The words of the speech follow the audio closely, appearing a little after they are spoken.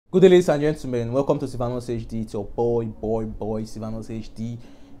Good day, ladies and gentlemen. Welcome to Sylvanos HD. It's your boy, Sylvanos HD.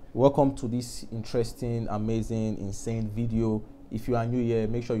 Welcome to this interesting, amazing, insane video. If you are new here,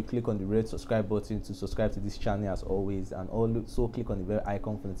 make sure you click on the red subscribe button to subscribe to this channel as always, and also click on the bell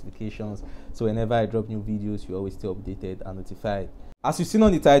icon for notifications so whenever I drop new videos, you always stay updated and notified. As you've seen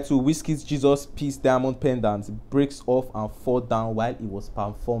on the title, Wizkid's Jesus Peace Diamond pendant breaks off and falls down while he was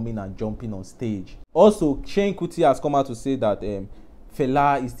performing and jumping on stage. Also, Seun Kuti has come out to say that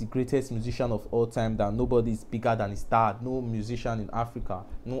Fela is the greatest musician of all time, that nobody is bigger than his dad. No musician in Africa,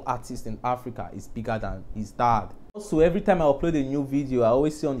 no artist in Africa is bigger than his dad. Also, every time I upload a new video, I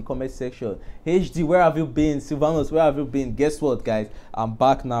always see on the comment section, HD, where have you been? Sylvanos, where have you been? Guess what, guys? I'm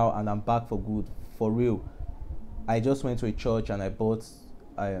back now, and I'm back for good, for real. I just went to a church and I bought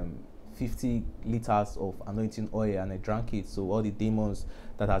 50 liters of anointing oil and I drank it. So all the demons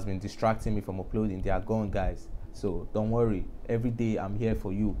that has been distracting me from uploading, they are gone, guys. So don't worry, every day I'm here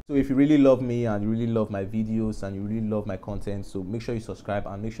for you. So if you really love me and you really love my videos and you really love my content, so make sure you subscribe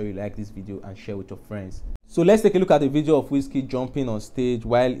and make sure you like this video and share with your friends. So let's take a look at the video of Wizkid jumping on stage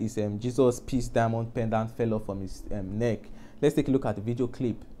while his Jesus Peace Diamond pendant fell off from his neck. Let's take a look at the video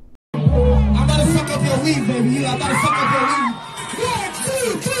clip. I'm about to fuck up your weed, baby. I'm about to fuck up your weed. Yeah,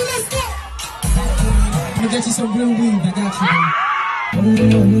 please, let's go. I'm gonna get you some real weed. I got you.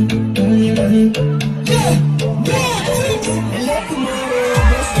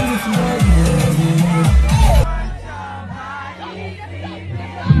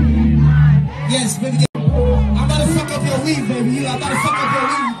 Yes, baby. I'm about to fuck up your weed, baby. I'm about to fuck up your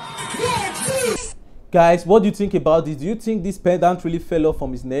weed. Yeah, please. Guys, what do you think about this? Do you think this pendant really fell off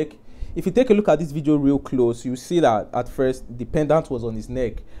from his neck? If you take a look at this video real close, you see that at first the pendant was on his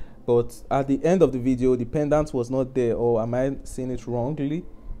neck, but at the end of the video the pendant was not there. Or am I seeing it wrongly,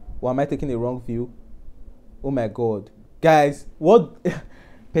 or am I taking a wrong view? Oh my god, guys, what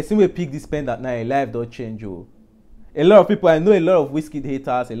person will pick this pendant now? Life don't change. Oh, a lot of people, I know a lot of Wizkid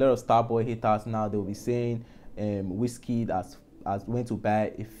haters, a lot of Starboy haters now, they'll be saying Wizkid has went to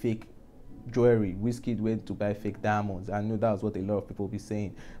buy a fake jewelry. Wizkid went to buy fake diamonds. I know that's what a lot of people will be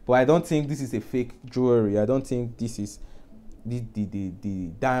saying, but I don't think this is a fake jewelry. I don't think this is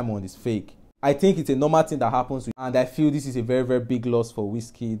the diamond is fake. I think it's a normal thing that happens and I feel this is a very big loss for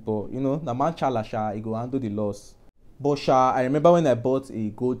Wizkid. But you know, the man chalasha, he go handle the loss. But sha, I remember when I bought a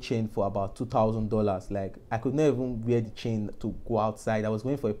gold chain for about $2,000. Like, I could not even wear the chain to go outside. I was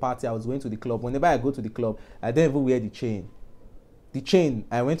going for a party, I was going to the club. Whenever I go to the club, I don't even wear the chain. The chain,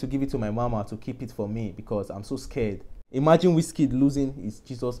 I went to give it to my mama to keep it for me because I'm so scared. Imagine Wizkid losing his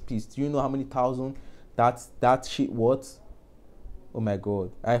Jesus Peace. Do you know how many thousand that shit worth? Oh my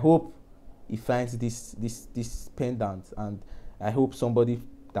god. I hope he finds this pendant, and I hope somebody,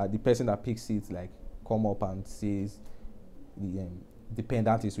 that the person that picks it, like, come up and says the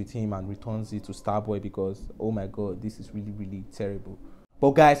pendant is with him and returns it to Starboy, because oh my god, this is really terrible.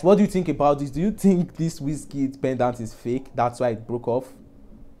 But guys, what do you think about this? Do you think this Wizkid pendant is fake? That's why it broke off?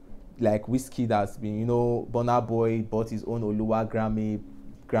 Like, Wizkid has been, you know, Burna Boy bought his own Oluwa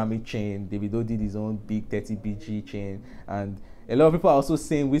Grammy chain. Davido did his own big 30 BG chain. And a lot of people are also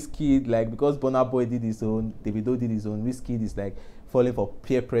saying Wizkid, like, because Burna Boy did his own, Davido did his own, Wizkid is like falling for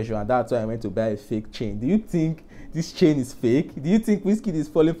peer pressure, and that's why I went to buy a fake chain. Do you think this chain is fake? Do you think Wizkid is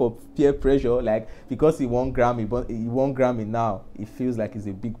falling for peer pressure, like, because he won Grammy, but he won Grammy now, he feels like he's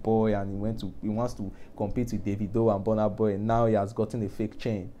a big boy and he wants to compete with Davido and Burna Boy, and now he has gotten a fake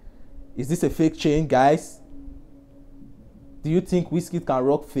chain? Is this a fake chain, guys? Do you think Wizkid can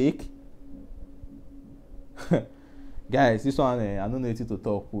rock fake? Guys, this one, I don't know anything to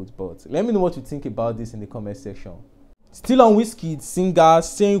talk with, but let me know what you think about this in the comment section. Still on Wizkid, singer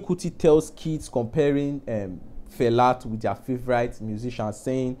Seun Kuti tells kids comparing Fela with their favorite musician,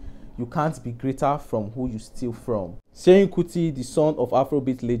 saying you can't be greater from who you steal from. Seun Kuti, the son of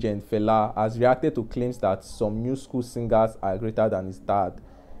Afrobeat legend Fela, has reacted to claims that some new school singers are greater than his dad.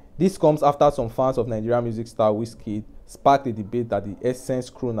 This comes after some fans of Nigerian music star Wizkid sparked a debate that the Essence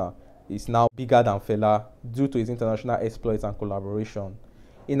crooner is now bigger than Fela due to his international exploits and collaboration.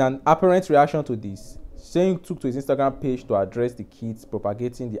 In an apparent reaction to this, Seun took to his Instagram page to address the kids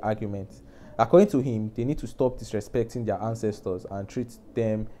propagating the argument. According to him, they need to stop disrespecting their ancestors and treat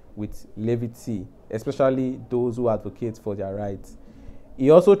them with levity, especially those who advocate for their rights. He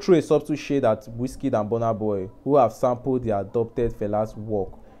also threw a subtle shade at Wizkid and Burna Boy, who have sampled the adopted Fela's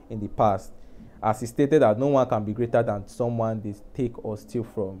work in the past, as he stated that no one can be greater than someone they take or steal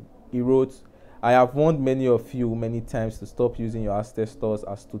from. He wrote, "I have warned many of you many times to stop using your ancestors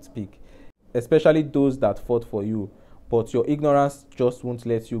as toothpick, especially those that fought for you, but your ignorance just won't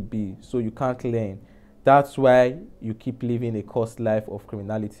let you be, so you can't learn. That's why you keep living a cursed life of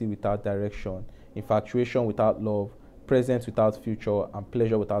criminality without direction, infatuation without love, present without future, and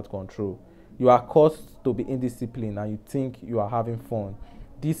pleasure without control. You are caused to be indisciplined and you think you are having fun.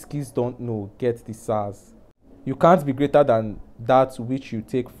 These kids don't know, get the SARS. You can't be greater than that which you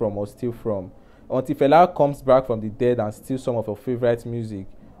take from or steal from. Until Fela comes back from the dead and steals some of your favorite music,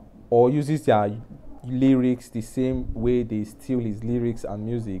 or uses their lyrics the same way they steal his lyrics and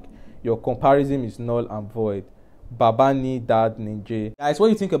music, your comparison is null and void. Baba ni dad ninja. Guys, what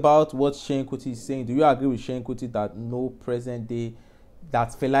do you think about what Seun Kuti is saying? Do you agree with Seun Kuti that no present day, that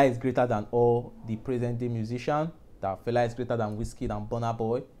Fela is greater than all the present day musicians? That Fela is greater than Wizkid and Burna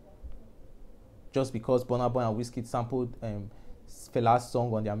Boy? Just because Burna Boy and Wizkid sampled Fela's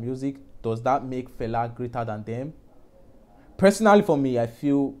song on their music, does that make Fela greater than them? Personally, for me, I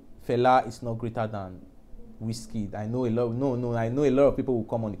feel Fela is not greater than Wizkid. I know a lot of people will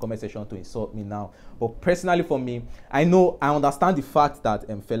come on the comment section to insult me now. But personally, for me, I understand the fact that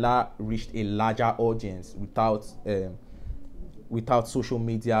Fela reached a larger audience without social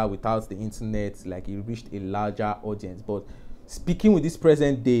media, without the internet. Like, he reached a larger audience. But speaking with this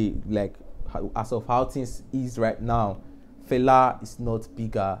present day, like as of how things is right now, Fela is not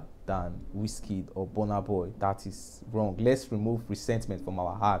bigger than Wizkid or Burna Boy. That is wrong. Let's remove resentment from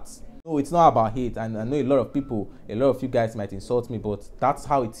our hearts. No, it's not about hate, and I know a lot of you guys might insult me, but that's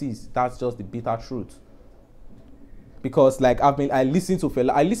how it is. That's just the bitter truth. Because like I listened to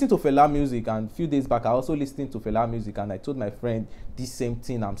Fela music, and a few days back I also listened to Fela music, and I told my friend this same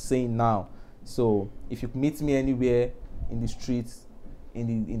thing I'm saying now. So if you meet me anywhere in the streets,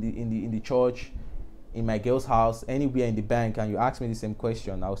 in the church, in my girl's house, anywhere in the bank, and you ask me the same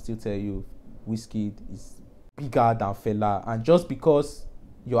question, I'll still tell you Wizkid is bigger than Fela. And just because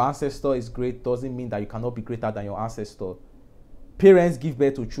your ancestor is great doesn't mean that you cannot be greater than your ancestor. Parents give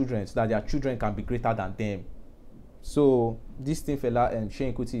birth to children so that their children can be greater than them. So this thing Fela and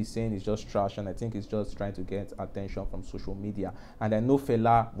Seun Kuti is saying is just trash, and I think it's just trying to get attention from social media. And I know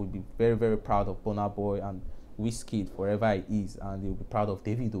Fela will be very, very proud of Burna Boy and Wizkid forever he is, and he'll be proud of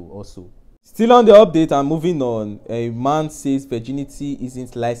Davido also. Still on the update and moving on, a man says virginity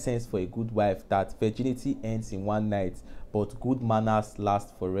isn't licensed for a good wife, that virginity ends in one night, but good manners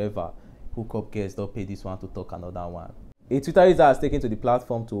last forever. Hookup girls, don't pay this one to talk another one. A Twitter user has taken to the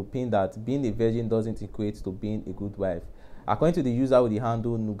platform to opine that being a virgin doesn't equate to being a good wife. According to the user with the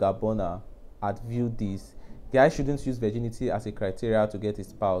handle Nugabona, had viewed this, guys shouldn't use virginity as a criteria to get a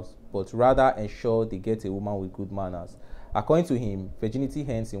spouse, but rather ensure they get a woman with good manners. According to him, virginity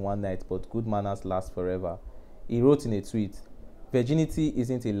ends in one night, but good manners last forever. He wrote in a tweet, "Virginity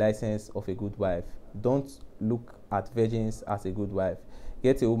isn't a license of a good wife. Don't look at virgins as a good wife.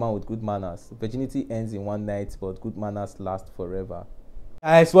 Get a woman with good manners. Virginity ends in one night, but good manners last forever."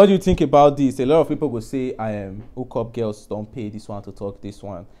 Guys, what do you think about this? A lot of people will say, hookup girls don't pay this one to talk this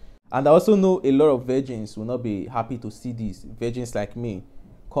one. And I also know a lot of virgins will not be happy to see this. Virgins like me.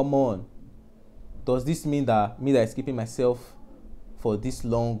 Come on. Does this mean that me that is keeping myself for this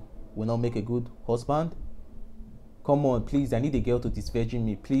long will not make a good husband? Come on, please. I need a girl to disvirgin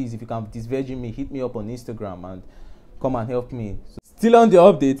me. Please, if you can disvirgin me, hit me up on Instagram and come and help me. Still on the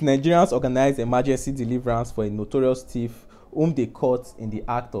update, Nigerians organized emergency deliverance for a notorious thief whom they caught in the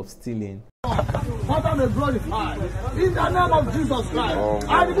act of stealing. Father may glorify. In the name of Jesus Christ,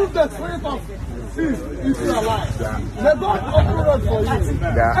 I remove the spirit of thief into your life. May God open road for you.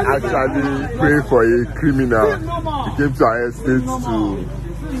 They are actually praying for a criminal. He came to our estate to steal.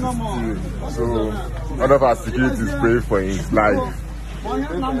 So one of our security is praying for his life. They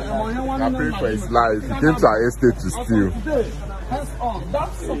are praying for his life. He came to our estate to steal. Our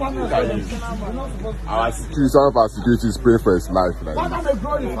security, some of our security is praying for his life. Father may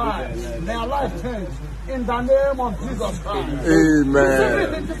glorify. May our life change. In the name of Jesus Christ.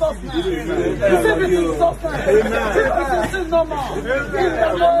 Amen. In Jesus' name. Amen. This is no more. In the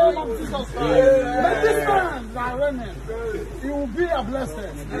name of Jesus Christ. May this man that reigning, he will be a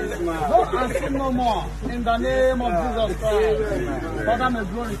blessing. Don't ask him no more. In the name of Jesus Christ. Father may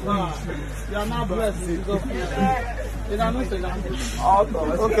glorify. You are now blessed.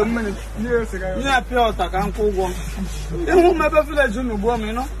 Okay, minute.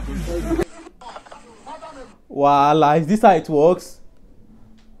 Voila, is this how it works?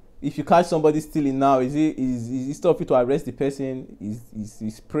 If you catch somebody stealing now, is it stop you to arrest the person?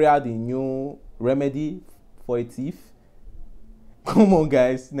 Is prayer the new remedy for a thief? Come on,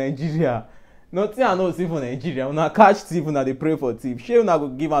 guys, Nigeria. Nothing I know see for Nigeria. When I catch thief, when they pray for thief, shame not go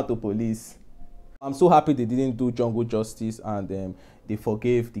give out to police. I'm so happy they didn't do jungle justice and they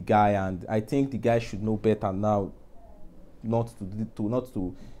forgave the guy, and I think the guy should know better now. not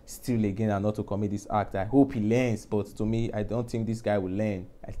to steal again and not to commit this act. I hope he learns, but to me, I don't think this guy will learn.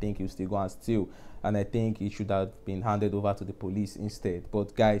 I think he'll still go and steal, and I think he should have been handed over to the police instead.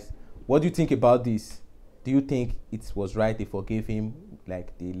 But guys, what do you think about this? Do you think it was right they forgave him,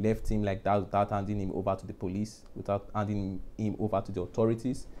 like they left him like that without handing him over to the police, without handing him over to the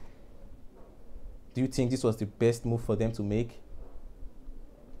authorities? Do you think this was the best move for them to make?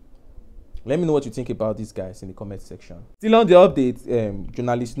 Let me know what you think about these guys in the comment section. Still on the update,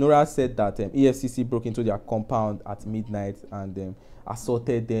 journalist Nora said that EFCC broke into their compound at midnight and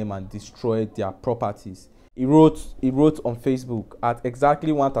assaulted them and destroyed their properties. He wrote on Facebook, at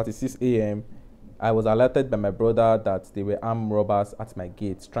exactly 1:36 a.m. I was alerted by my brother that there were armed robbers at my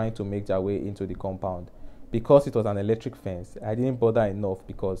gate trying to make their way into the compound. Because it was an electric fence, I didn't bother enough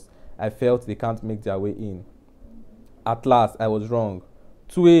because I felt they can't make their way in. At last, I was wrong.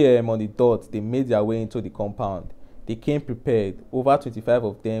 2 a.m. on the dot, they made their way into the compound. They came prepared, over 25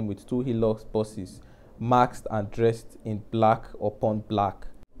 of them with 2 Hilux buses, masked and dressed in black upon black.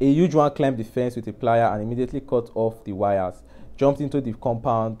 A huge one climbed the fence with a plier and immediately cut off the wires, jumped into the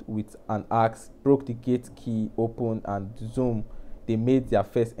compound with an axe, broke the gate key open, and zoom, they made their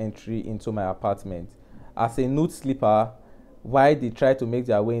first entry into my apartment. As a nude sleeper, while they tried to make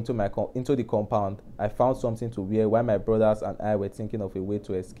their way into the compound, I found something to wear while my brothers and I were thinking of a way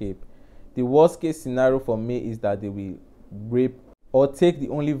to escape. The worst case scenario for me is that they will rape or take the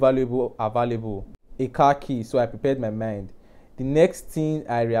only valuable available, a car key, so I prepared my mind. The next thing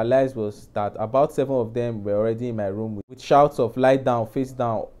I realized was that about 7 of them were already in my room with shouts of lie down, face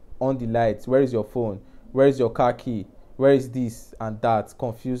down, on the lights, where is your phone, where is your car key, where is this and that,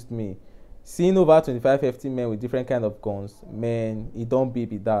 confused me. Seeing over 25 hefty men with different kind of guns, man, it don't be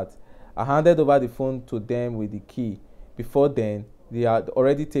that. I handed over the phone to them with the key. Before then, they had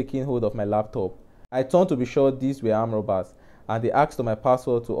already taken hold of my laptop. I turned to be sure these were armed robbers, and they asked for my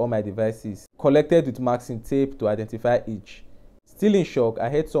password to all my devices, collected with masking tape to identify each. Still in shock, I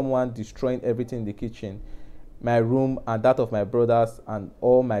heard someone destroying everything in the kitchen, my room and that of my brothers and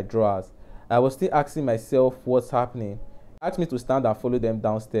all my drawers. I was still asking myself what's happening. They asked me to stand and follow them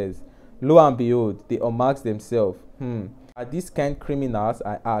downstairs. Lo and behold, they unmasked themselves. Are these kind criminals?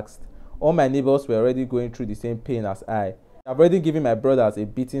 I asked. All my neighbors were already going through the same pain as I. I've already given my brothers a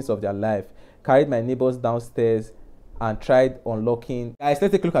beatings of their life, carried my neighbors downstairs and tried unlocking. Guys,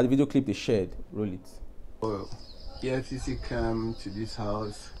 let's take a look at the video clip they shared. Roll it. Well, EFCC came to this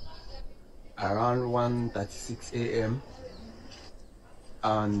house around 1:36 a.m.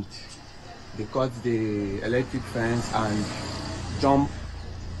 and they cut the electric fence and jumped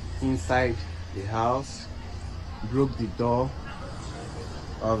inside the house, broke the door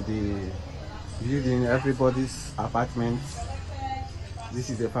of the building, everybody's apartment.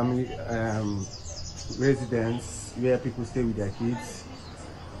 This is a family residence where people stay with their kids,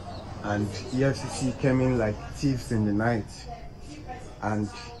 and EFCC came in like thieves in the night and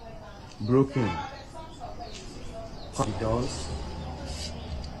broke in the doors.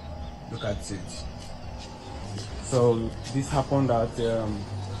 Look at it. So this happened at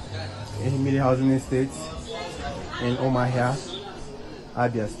Emily Housing Estate in Omaha,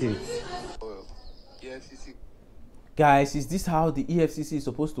 Abia State. Guys, is this how the EFCC is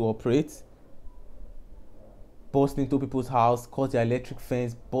supposed to operate? Burst into people's house, cut their electric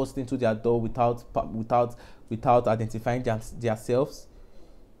fence, burst into their door without identifying themselves?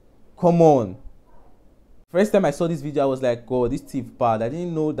 Come on. First time I saw this video, I was like, God, this thief bad. I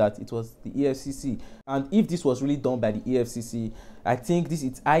didn't know that it was the EFCC. And if this was really done by the EFCC, I think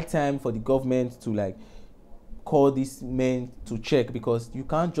it's high time for the government to like call these men to check, because you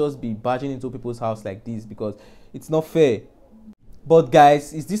can't just be barging into people's house like this, because it's not fair. But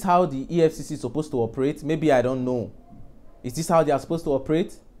guys, is this how the EFCC is supposed to operate? Maybe I don't know. Is this how they are supposed to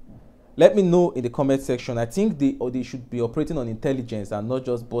operate? Let me know in the comment section. I think they should be operating on intelligence and not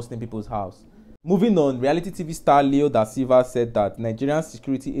just busting people's house. Moving on, reality TV star Leo da Silva said that Nigerian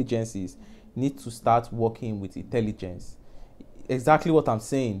security agencies need to start working with intelligence. Exactly what I'm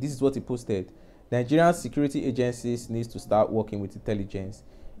saying. This is what he posted. Nigerian security agencies need to start working with intelligence.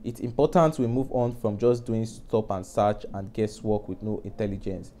 It's important we move on from just doing stop and search and guesswork with no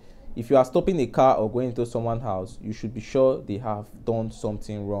intelligence. If you are stopping a car or going into someone's house, you should be sure they have done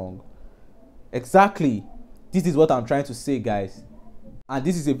something wrong. Exactly. This is what I'm trying to say, guys. And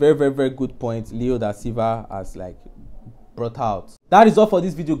this is a very, very, very good point Leo da Silva has like brought out. That is all for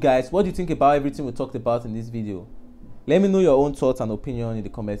this video, guys. What do you think about everything we talked about in this video? Let me know your own thoughts and opinion in the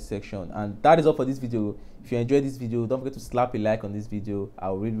comment section. And that is all for this video. If you enjoyed this video, don't forget to slap a like on this video. I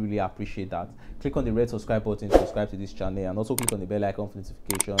would really, really appreciate that. Click on the red subscribe button to subscribe to this channel, and also click on the bell icon for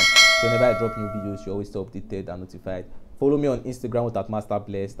notifications. So whenever I drop new videos, you always stay updated and notified Follow me on Instagram with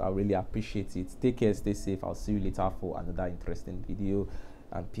 @masterblessed. I really appreciate it. Take care, stay safe. I'll see you later for another interesting video,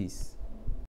 and peace.